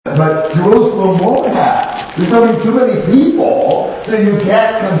but Jerusalem won't have. There's going to be too many people, so you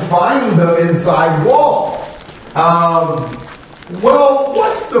can't confine them inside walls. Well,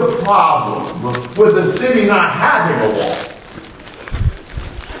 what's the problem with the city not having a wall?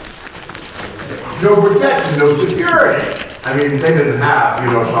 No protection, no security. I mean, they didn't have,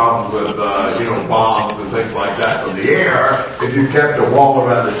 problems with, bombs and things like that from the air. If you kept a wall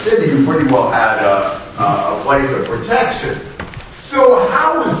around the city, you pretty well had a place of protection. So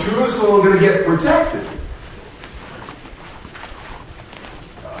how is Jerusalem going to get protected?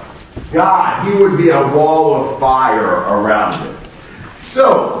 God, he would be a wall of fire around it.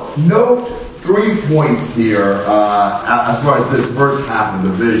 So, note 3 points here as far as this first half of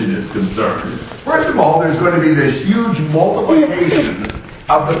the vision is concerned. First of all, there's going to be this huge multiplication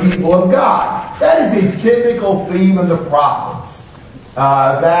of the people of God. That is a typical theme of the prophets,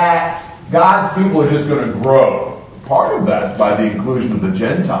 that God's people are just going to grow. Part of that's by the inclusion of the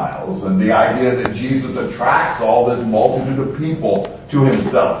Gentiles and the idea that Jesus attracts all this multitude of people to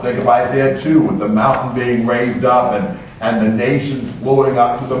himself. Think of Isaiah 2 with the mountain being raised up and the nations flowing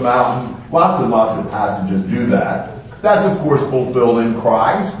up to the mountain. Lots and lots of passages do that. That's of course fulfilled in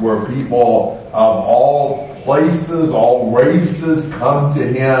Christ, where people of all places, all races come to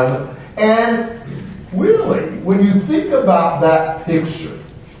him. And really, when you think about that picture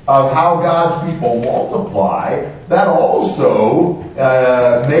of how God's people multiply, that also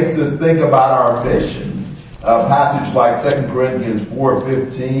makes us think about our mission. A passage like 2 Corinthians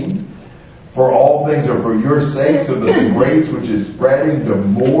 4:15, for all things are for your sake, so that the grace which is spreading to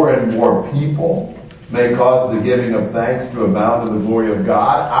more and more people may cause the giving of thanks to abound to the glory of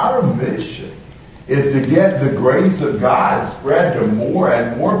God. Our mission is to get the grace of God spread to more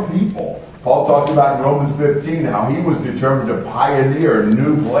and more people. Paul talked about in Romans 15 how he was determined to pioneer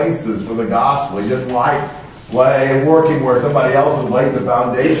new places for the gospel. He didn't like working where somebody else had laid the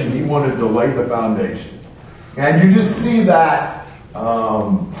foundation. He wanted to lay the foundation. And you just see that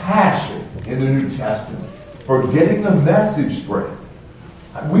passion in the New Testament for getting the message spread.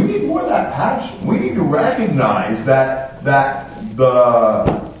 We need more of that passion. We need to recognize that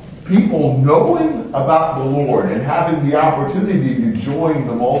the people knowing about the Lord and having the opportunity to join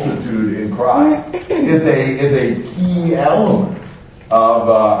the multitude in Christ is a key element of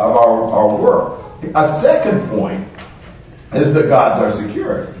our work. A second point is that God's our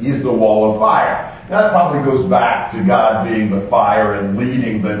security. He's the wall of fire. Now, that probably goes back to God being the fire and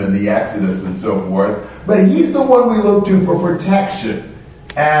leading them in the Exodus and so forth. But he's the one we look to for protection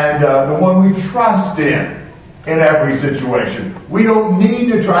and the one we trust in every situation. We don't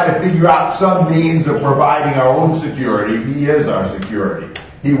need to try to figure out some means of providing our own security. He is our security.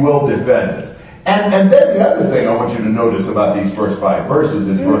 He will defend us. And then the other thing I want you to notice about these first 5 verses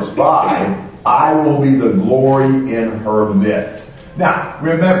is verse 5, I will be the glory in her midst. Now,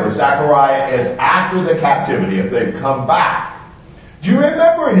 remember, Zechariah is after the captivity as they've come back. Do you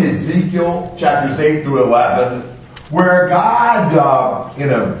remember in Ezekiel chapters 8 through 11 where God, in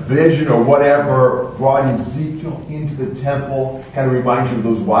a vision or whatever, brought Ezekiel into the temple? Kind of reminds you of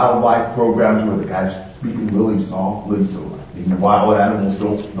those wildlife programs where the guy's speaking really softly so the wild animals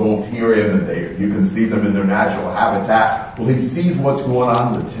don't hear him and you can see them in their natural habitat. Well, he sees what's going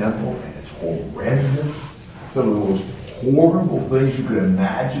on in the temple and it's horrendous. Some of the most horrible things you could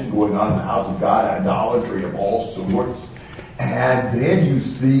imagine going on in the house of God, idolatry of all sorts. And then you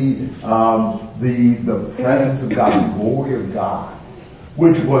see the presence of God, the glory of God,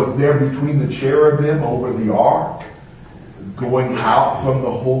 which was there between the cherubim over the ark, going out from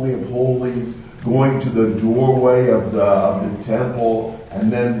the Holy of Holies, going to the doorway of the temple,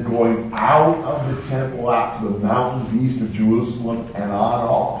 and then going out of the temple out to the mountains east of Jerusalem and on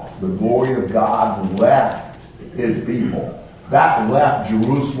off. The glory of God left his people. That left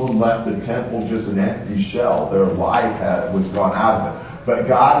Jerusalem, left the temple just an empty shell. Their life was gone out of it. But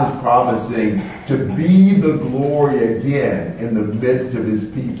God is promising to be the glory again in the midst of his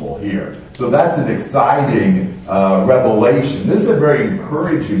people here. So that's an exciting revelation. This is a very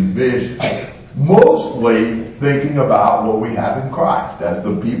encouraging vision. Mostly thinking about what we have in Christ. As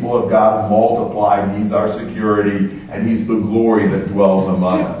the people of God multiplied, he's our security and he's the glory that dwells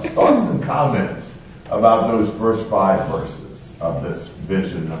among us. Thoughts and comments about those first 5 verses of this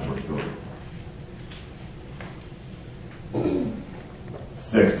vision number 3.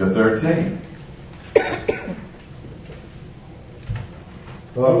 6 to 13.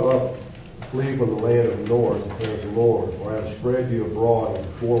 Flee from the land of the north, declares the Lord, for I have spread you abroad in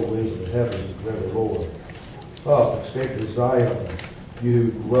the 4 winds of the heavens, declares the Lord. Up, escape to Zion, you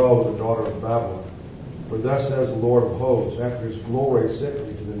who dwell with the daughter of Babylon. For thus says the Lord of hosts, after his glory sent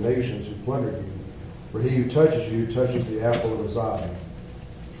me to the nations who plundered you. For he who touches you touches the apple of his eye.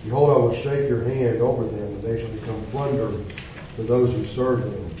 Behold, I will shake your hand over them, and they shall become plunder to those who serve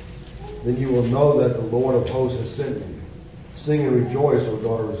them. Then you will know that the Lord of hosts has sent me. Sing and rejoice, O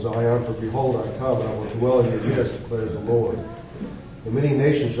daughter of Zion, for behold, I come, and I will dwell in your midst, declares the Lord. And many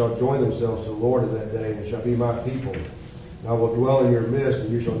nations shall join themselves to the Lord in that day, and shall be my people. And I will dwell in your midst,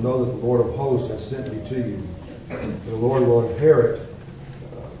 and you shall know that the Lord of hosts has sent me to you. And the Lord will inherit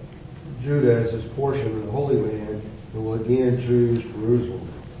Judah as his portion in the Holy Land, and will again choose Jerusalem.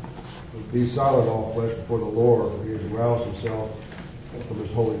 Be silent, all flesh, before the Lord, for he has roused himself from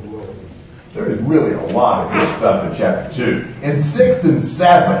his holy dwelling. There is really a lot of good stuff in chapter 2. In 6 and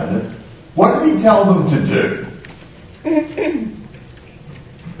 7, what does he tell them to do?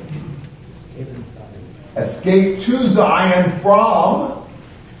 Escape to Zion from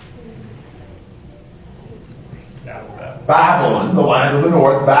Babylon, the land of the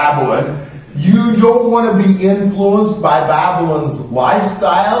north, Babylon. You don't want to be influenced by Babylon's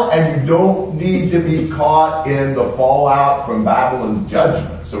lifestyle, and you don't need to be caught in the fallout from Babylon's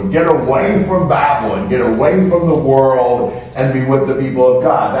judgment. So get away from Babylon, get away from the world, and be with the people of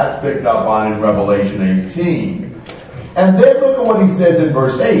God. That's picked up on in Revelation 18. And then look at what he says in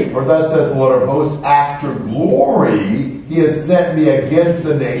verse 8. For thus says the Lord of hosts, after glory he has sent me against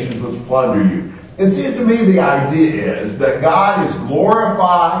the nations which plunder you. It seems to me the idea is that God is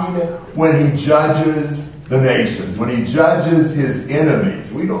glorified when he judges the nations, when he judges his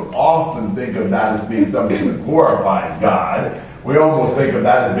enemies. We don't often think of that as being something that glorifies God. We almost think of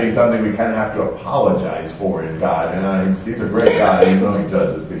that as being something we kind of have to apologize for in God. And he's a great God, even though he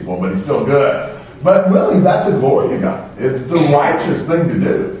judges people, but he's still good. But really, that's a glory to God. It's the righteous thing to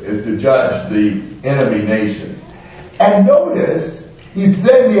do, is to judge the enemy nations. And notice, he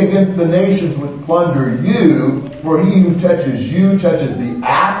sent me against the nations which plunder you, for he who touches you touches the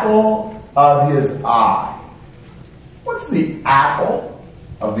apple of his eye. What's the apple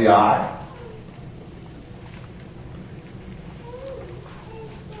of the eye?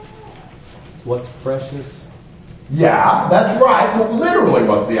 It's what's precious. Yeah, that's right. But literally,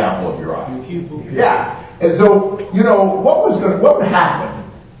 what's the apple of your eye? Yeah. And so, what would happen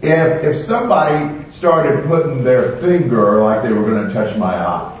if somebody started putting their finger like they were going to touch my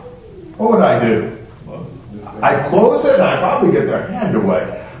eye? What would I do? I'd close it and I'd probably get their hand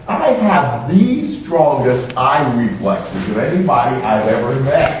away. I have the strongest eye reflexes of anybody I've ever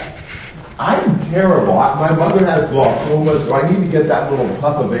met. I'm terrible. My mother has glaucoma, so I need to get that little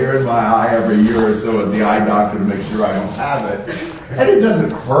puff of air in my eye every year or so at the eye doctor to make sure I don't have it. And it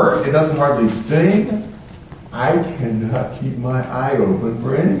doesn't hurt. It doesn't hardly sting. I cannot keep my eye open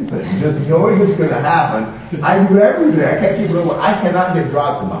for anything. Just knowing it's going to happen, I do everything. I can't keep it open. I cannot get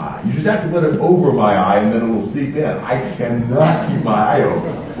drops in my eye. You just have to put it over my eye and then it will seep in. I cannot keep my eye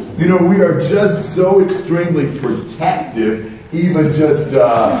open. We are just so extremely protective, even just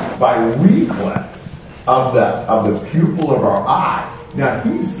by reflex of the pupil of our eye. Now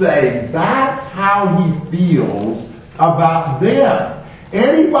he's saying that's how he feels about them.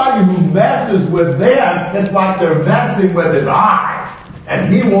 Anybody who messes with them, it's like they're messing with his eye.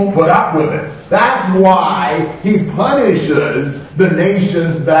 And he won't put up with it. That's why he punishes the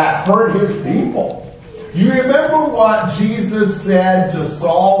nations that hurt his people. Do you remember what Jesus said to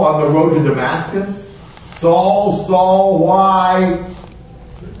Saul on the road to Damascus? Saul, Saul, why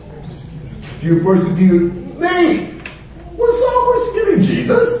do you persecute me? Was Saul persecuting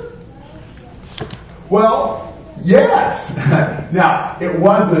Jesus? Well, yes. Now, it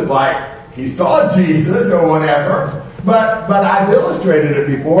wasn't like he saw Jesus or whatever, but I've illustrated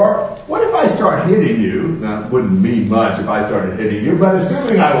it before. What if I start hitting you? Now, it wouldn't mean much if I started hitting you, but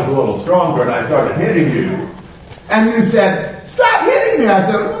assuming I was a little stronger and I started hitting you, and you said, stop hitting me. I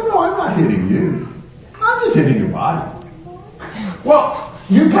said, no, I'm not hitting you. I'm just hitting your body. Well,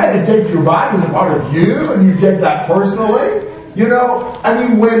 you kind of take your body as a part of you, and you take that personally.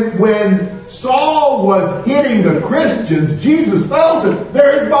 When Saul was hitting the Christians, Jesus felt it.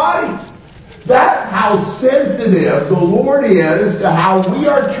 They're his body. That's how sensitive the Lord is to how we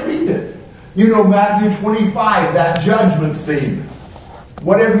are treated. Matthew 25, that judgment scene.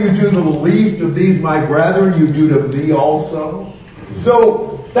 Whatever you do to the least of these, my brethren, you do to me also.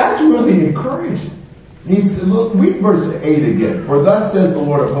 So that's really encouraging. He said, look, read verse 8 again. For thus says the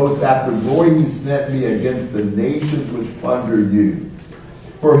Lord of hosts, after glory he sent me against the nations which plunder you.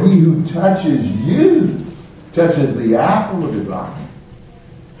 For he who touches you touches the apple of his eye.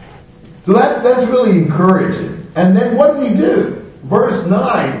 So that's really encouraging. And then what does he do? Verse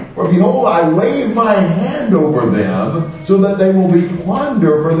 9, for behold, I wave my hand over them so that they will be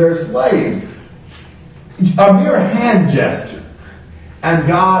plunder for their slaves. A mere hand gesture. And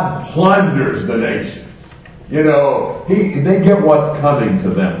God plunders the nations. They get what's coming to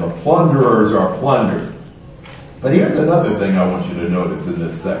them. The plunderers are plundered. But here's another thing I want you to notice in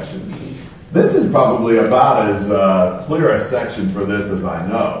this section. This is probably about as clear a section for this as I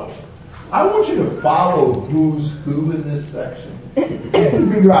know. I want you to follow who's who in this section. See if you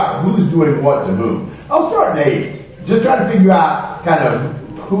can figure out who's doing what to whom. I'll start in 8. Just try to figure out kind of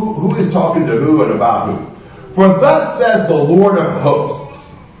who is talking to who and about who. For thus says the Lord of hosts,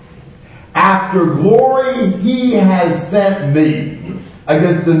 after glory he has sent me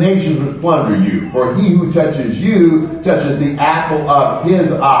against the nations which plunder you. For he who touches you touches the apple of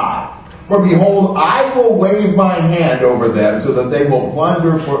his eye. For behold, I will wave my hand over them so that they will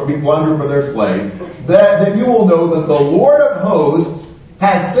be plundered for their slaves. Then you will know that the Lord of hosts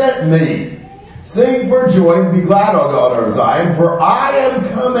has sent me. Sing for joy and be glad, O daughter of Zion, for I am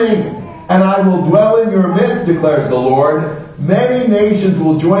coming, and I will dwell in your midst, declares the Lord. Many nations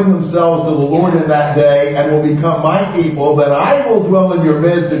will join themselves to the Lord in that day and will become my people. Then I will dwell in your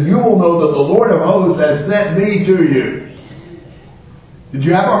midst, and you will know that the Lord of hosts has sent me to you. Did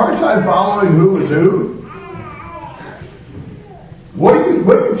you have a hard time following who was who? What do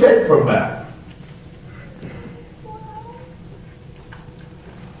you take from that?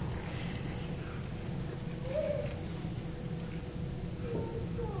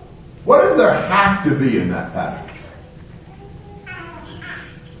 What does there have to be in that passage?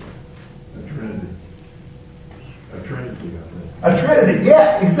 A Trinity. A Trinity, I think. A Trinity,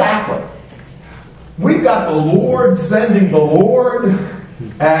 yes, exactly. We've got the Lord sending the Lord,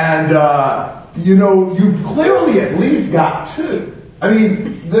 and, you clearly at least got two. I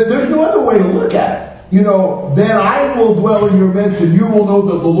mean, there's no other way to look at it. Then I will dwell in your midst, and you will know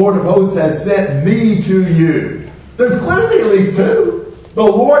that the Lord of hosts has sent me to you. There's clearly at least two. The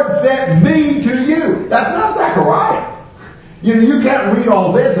Lord sent me to you. That's not Zechariah. You can't read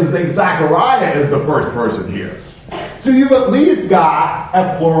all this and think Zechariah is the first person here. So you've at least got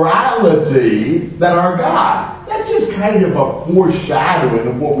a plurality that are God. That's just kind of a foreshadowing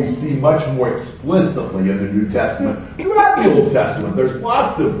of what we see much more explicitly in the New Testament. Throughout the Old Testament, there's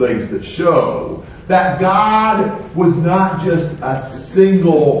lots of things that show that God was not just a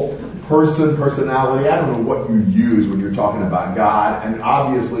single personality. I don't know what you use when you're talking about God, and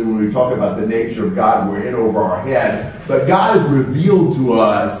obviously when we talk about the nature of God, we're in over our head. But God is revealed to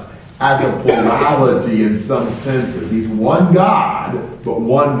us as a plurality in some senses. He's one God, but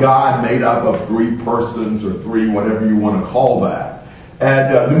one God made up of three persons or three, whatever you want to call that.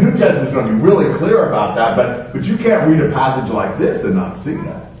 And the New Testament is going to be really clear about that, but you can't read a passage like this and not see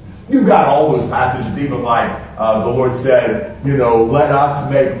that. You've got all those passages, even like the Lord said, let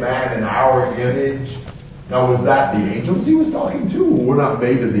us make man in our image. Now, was that the angels he was talking to? Well, we're not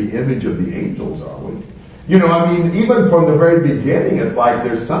made in the image of the angels, are we? Even from the very beginning, it's like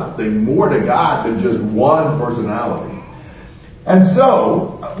there's something more to God than just one personality. And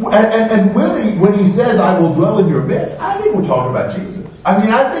so, and when he says, I will dwell in your midst, I think we're talking about Jesus. I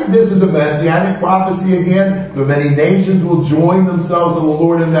think this is a messianic prophecy again. The many nations will join themselves to the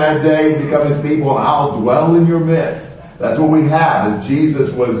Lord in that day and become his people, and I'll dwell in your midst. That's what we have as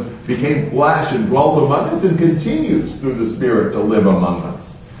Jesus became flesh and dwelt among us and continues through the Spirit to live among us.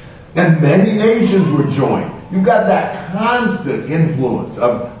 And many nations were joined. You've got that constant influence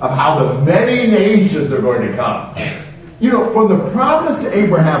of how the many nations are going to come. From the promise to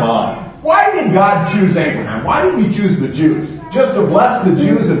Abraham on, why did God choose Abraham? Why did he choose the Jews? Just to bless the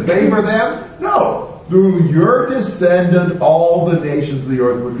Jews and favor them? No. Through your descendant, all the nations of the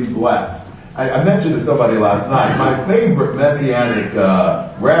earth would be blessed. I mentioned to somebody last night, my favorite messianic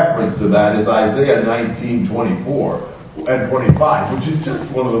reference to that is Isaiah 19:24 and 25, which is just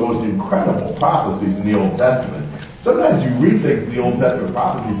one of the most incredible prophecies in the Old Testament. Sometimes you read things in the Old Testament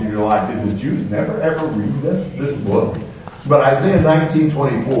prophecies and you're like, did the Jews never ever read this book? But Isaiah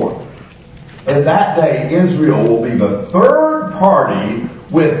 19:24, in that day Israel will be the third party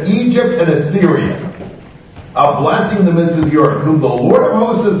with Egypt and Assyria, a blessing in the midst of the earth, whom the Lord of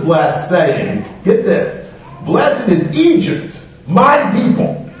hosts has blessed, saying, get this, blessed is Egypt, my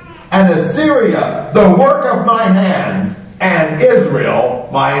people, and Assyria, the work of my hands, and Israel,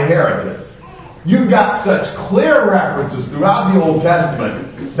 my inheritance. You've got such clear references throughout the Old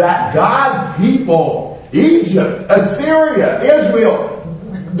Testament that God's people, Egypt, Assyria, Israel,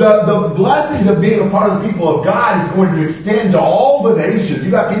 the blessings of being a part of the people of God is going to extend to all the nations.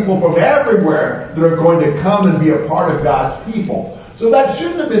 You've got people from everywhere that are going to come and be a part of God's people. So that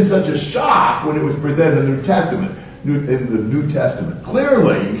shouldn't have been such a shock when it was presented in the New Testament.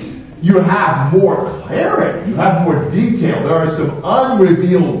 Clearly, you have more clarity. You have more detail. There are some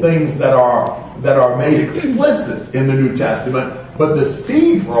unrevealed things that are made explicit in the New Testament, but the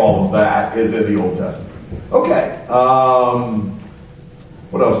seed for all of that is in the Old Testament. Okay.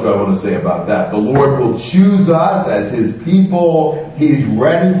 What else do I want to say about that? The Lord will choose us as His people. He's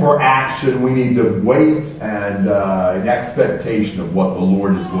ready for action. We need to wait and in expectation of what the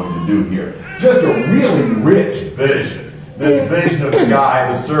Lord is going to do here. Just a really rich vision. This vision of the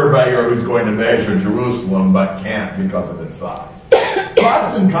guy, the surveyor, who's going to measure Jerusalem but can't because of its size.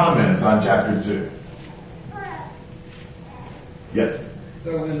 Thoughts and comments on chapter 2? Yes?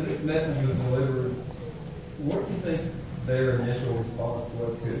 So when this message was delivered, what do you think their initial response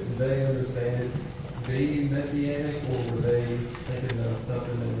was? Did they understand it to be messianic, or were they thinking of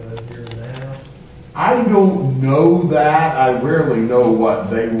something in the here and now? I don't know that. I rarely know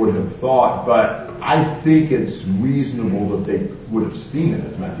what they would have thought, but I think it's reasonable that they would have seen it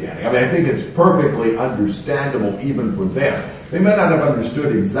as messianic. I mean, I think it's perfectly understandable even for them. They may not have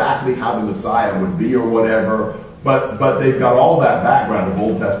understood exactly how the Messiah would be or whatever, but they've got all that background of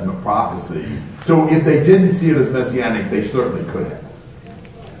Old Testament prophecy. So if they didn't see it as messianic, they certainly could have.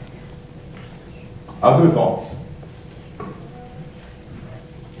 Other thoughts?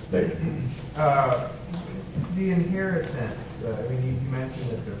 David. The inheritance, I mean, you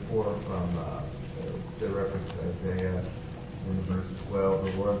mentioned it before from the reference to Isaiah in verse 12,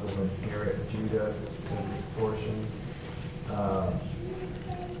 the Lord will inherit Judah as his portion. I'm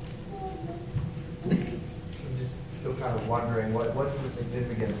just still kind of wondering, what's the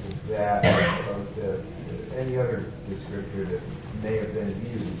significance of that as opposed to any other descriptor that may have been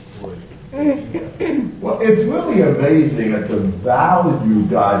used towards Judah? Well, it's really amazing at the value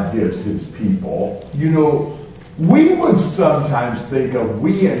God gives His people. You know, we would sometimes think of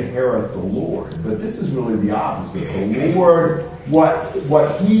we inherit the Lord, but this is really the opposite. The Lord,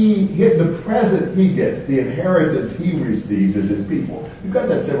 the present He gets, the inheritance He receives as His people. You've got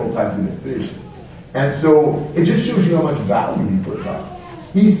that several times in Ephesians. And so it just shows you how much value He puts on us.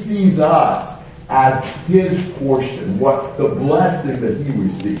 He sees us as His portion, what the blessing that He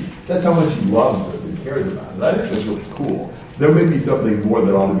receives. That's how much He loves us and cares about us. I think that's really cool. There may be something more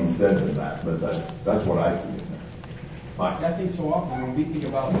that ought to be said than that, but that's what I see in there. Mike? I think so often when we think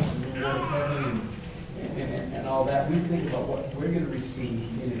about the Lord of heaven and all that, we think about what we're going to receive,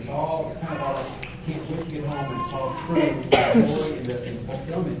 and it's kind of all can't wait to get home, and it's all true, the glory and the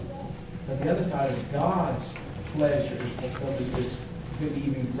fulfillment. But the other side is God's pleasure and fulfillment is could be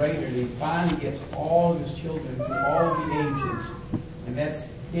even greater. He finally gets all of His children through all of the ages, and that's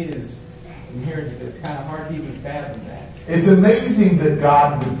His inheritance. It's kind of hard to even fathom that. It's amazing that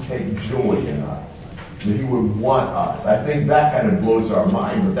God would take joy in us, that He would want us. I think that kind of blows our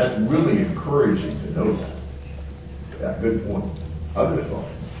mind, but that's really encouraging to know that. Yeah, good point. Other thoughts?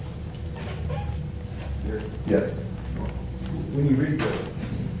 Yes. When you read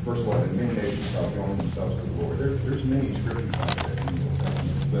first of all, that many nations shall join themselves to the Lord. There's many scriptures like that in the Old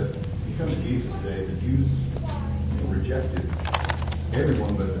Testament. But you come to Jesus today, the Jews rejected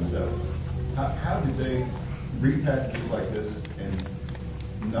everyone but themselves. How did they read passages like this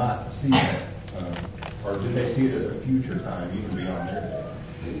and not see that? Or did they see it as a future time, even beyond their day?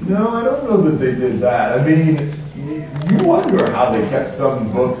 No, I don't know that they did that. I mean, you wonder how they kept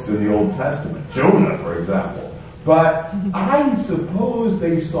some books in the Old Testament. Jonah, for example. But I suppose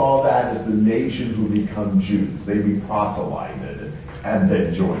they saw that as the nations would become Jews. They'd be proselyted and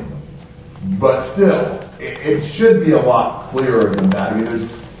then join them. But still, it should be a lot clearer than that. I mean,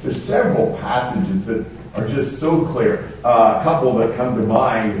 there's several passages that are just so clear. A couple that come to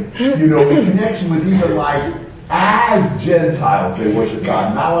mind, in connection with even like, as Gentiles they worship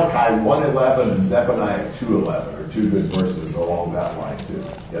God. Malachi 1:11 and Zephaniah 2:11 are two good verses along that line too.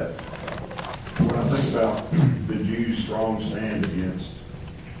 Yes. When I think about the Jews' strong stand against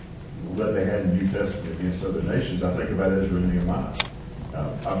what they had in the New Testament against other nations, I think about Ezra and Nehemiah.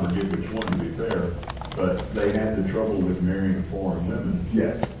 I forget which one, to be fair, but they had the trouble with marrying foreign women.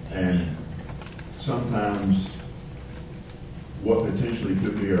 Yes. And sometimes what potentially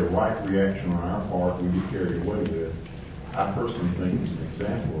could be a right reaction on our part we get carried away with. I personally think it's an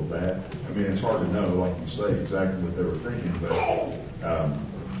example of that. I mean, it's hard to know, like you say, exactly what they were thinking, but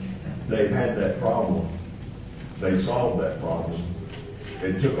they had that problem. They solved that problem.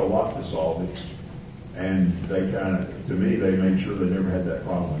 It took a lot to solve it. And they to me, they made sure they never had that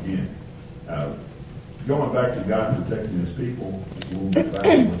problem again. Going back to God protecting His people, just a little bit back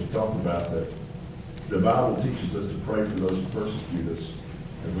to what you talked about, that the Bible teaches us to pray for those who persecute us.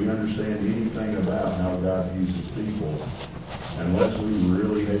 If we understand anything about how God views His people, unless we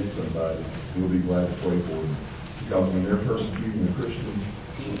really hate somebody, we'll be glad to pray for them. Because when they're persecuting the Christians,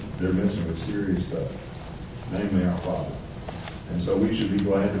 they're messing with serious stuff, namely our Father. And so we should be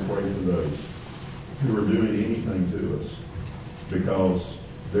glad to pray for those who are doing anything to us, because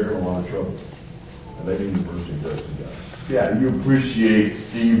they're in a lot of trouble. And they need the mercy and grace of God. Yeah, you appreciate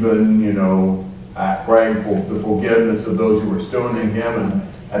Stephen, praying for the forgiveness of those who were stoning him,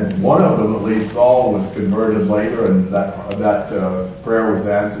 and one of them, at least Saul, was converted later, and that prayer was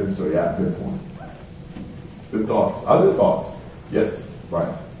answered. So yeah, good point. Good thoughts. Other thoughts? Yes,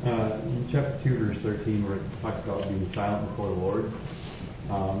 Brian. In chapter 2, verse 13, where it talks about being silent before the Lord.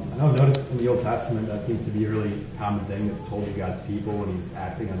 I notice in the Old Testament that seems to be a really common thing that's told to God's people when He's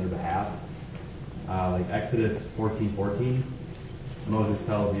acting on their behalf. Like Exodus 14:14, Moses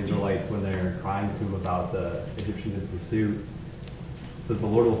tells the Israelites when they're crying to him about the Egyptians in pursuit, says the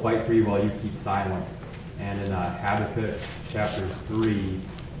Lord will fight for you while you keep silent. And in Habakkuk chapter 3,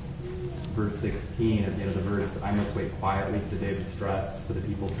 verse 16, at the end of the verse, I must wait quietly for the day of distress for the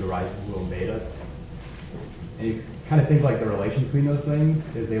people to arise who will invade us. And you kind of think like the relation between those things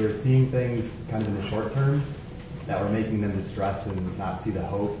is they were seeing things kind of in the short term that were making them distressed and not see the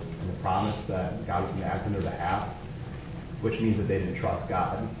hope and the promise that God was going to act on their behalf, which means that they didn't trust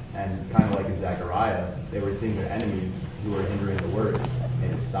God. And kind of like in Zechariah, they were seeing their enemies who were hindering the work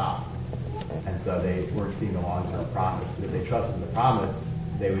and it stopped. And so they weren't seeing the long-term promise. But if they trusted in the promise,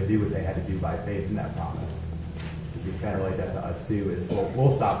 they would do what they had to do by faith in that promise. Because you kind of relate that to us too, is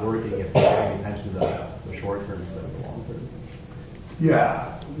we'll stop working if we're paying attention to the short term instead of the long term.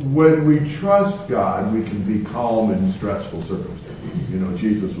 Yeah, when we trust God, we can be calm in stressful circumstances.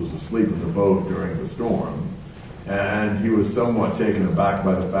 Jesus was asleep in the boat during the storm, and he was somewhat taken aback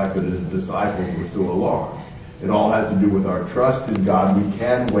by the fact that his disciples were so alarmed. It all has to do with our trust in God. We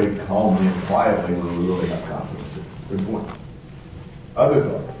can wait calmly and quietly when we really have confidence in it. Good point. Other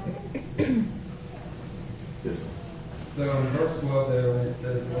thoughts? Yes. So in verse 12 there, when it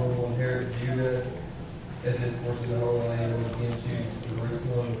says the Lord will inherit Judah as his portion of the whole land and again choose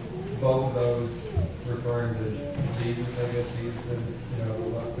Jerusalem, both of those referring to Jesus, I guess Jesus says,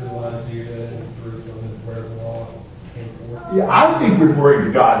 through the line of Judah and Jerusalem is where the law came forth. Yeah, I think referring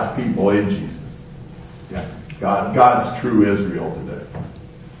to God's people in Jesus. Yeah, God's true Israel today.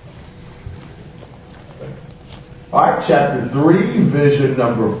 All right, chapter 3, vision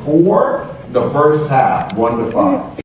number 4, the first half, 1 to 5.